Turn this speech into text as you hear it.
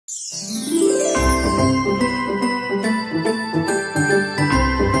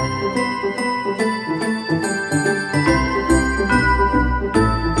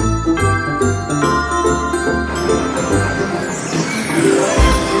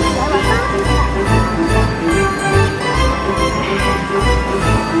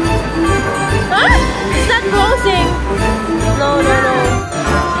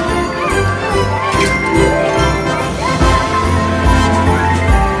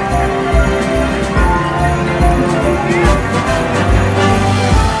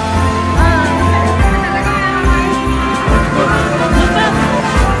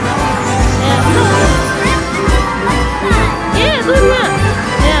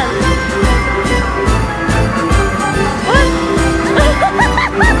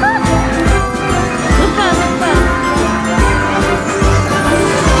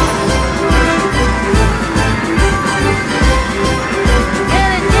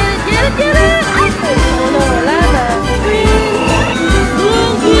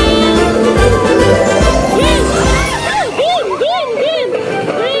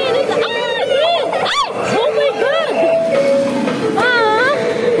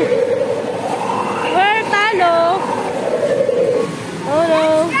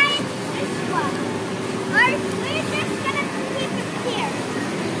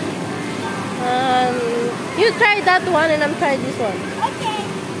You try that one and I'm trying this one. Okay.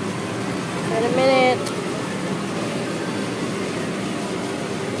 Wait a minute.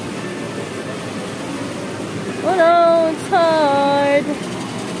 Oh no, it's hard.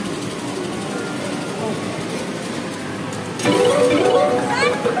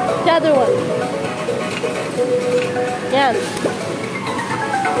 The other one. Yes.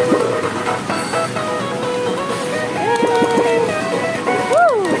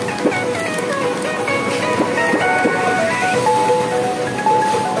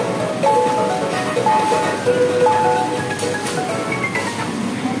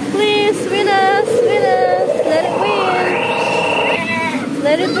 Please win us, win us. Let it win.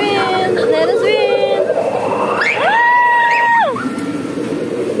 Let it win. Let us win.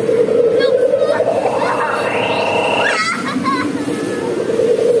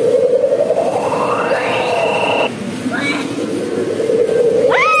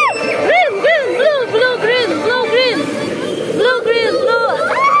 Ah! Green, green, blue, blue, green, blue, green, blue, green, blue.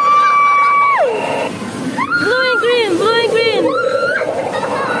 Ah! Blue and green, blue and green.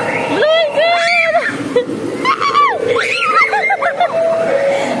 Blue and green!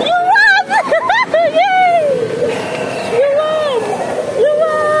 You won! Yay! You won! You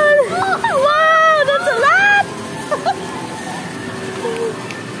won! Wow, that's a lot!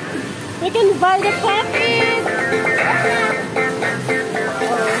 We can buy the coffee.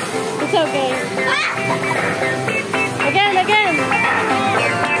 It's okay. Again, again.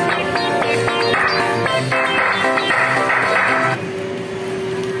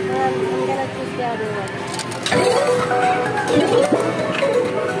 I'm gonna choose the other one.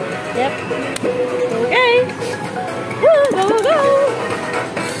 Yep. Okay. Woo, go, go, go.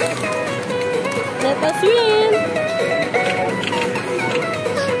 Let us win.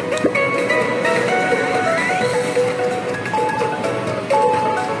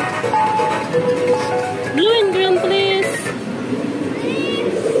 Blue and green, please.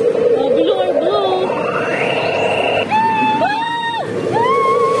 Oh, blue or blue.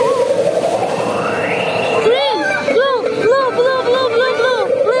 Green, blue, blue, blue, blue, blue, blue.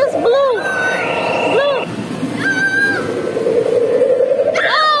 Please, blue. Blue.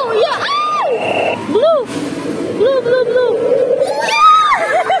 Oh, yeah. Oh! Blue. Blue, blue, blue.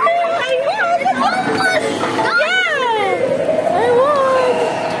 I won. Yeah. I won.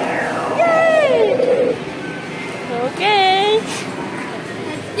 Yay. Okay.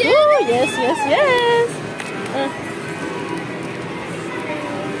 Oh, yes, yes, yes.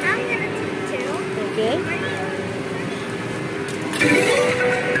 I'm gonna do two. Okay.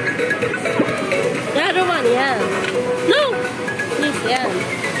 The other one, yeah. No! Please, yeah.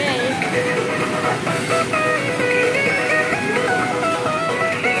 Okay.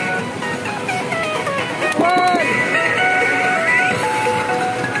 One.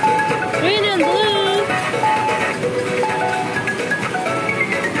 Green and blue.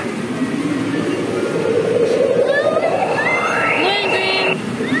 Blue and green.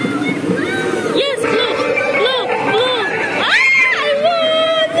 Yes, blue. Blue, blue. Ah, I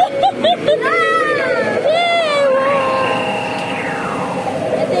won! Yeah, I won.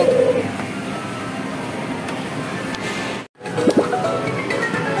 I think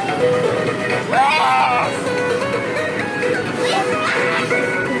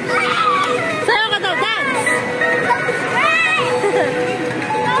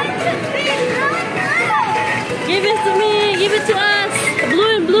give it to us.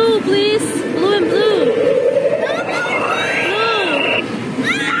 Blue and blue, please. Blue and blue.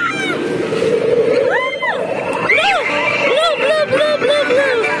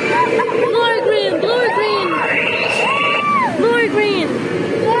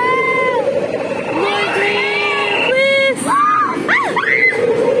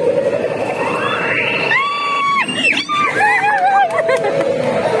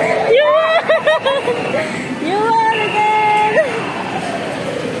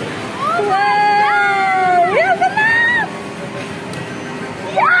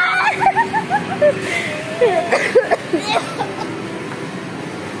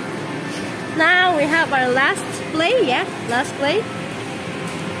 Now we have our last play, yeah? Last play.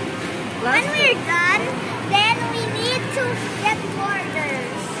 When we're done, then we need to get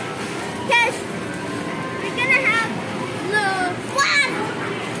borders. Because we're gonna have one!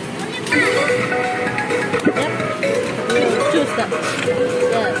 Only one! Yep. You choose that.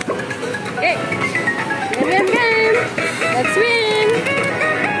 Yes. Okay. Game. Let's win!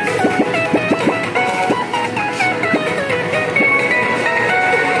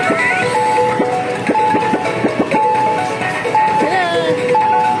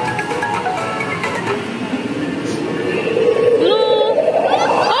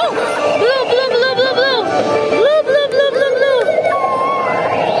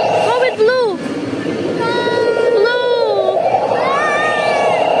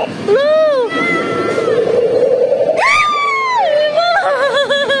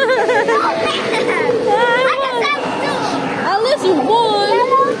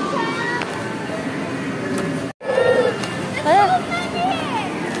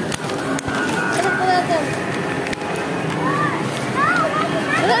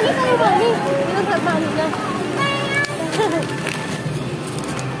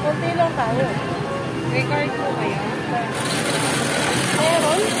 Konti lang tayo. Record po kayo?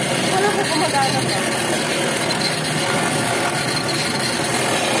 Meron? Wala ko gumagana pa.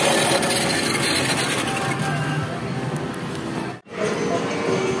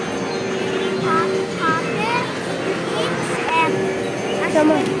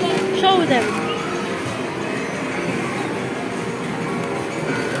 Come on, show them.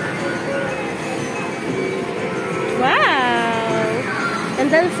 Wow! And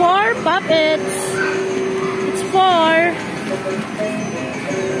then 4 puppets. It's 4.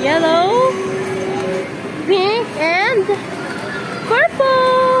 Yellow, pink, and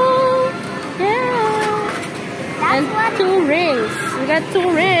purple. Yeah. And 2 rings. We got 2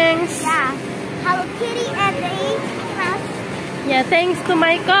 rings. Yeah. Hello Kitty and the Christmas. Yeah, thanks to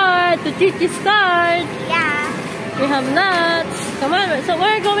my card, to Chichi's card. Yeah. We have nuts. Come on, so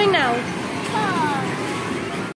where are we going now?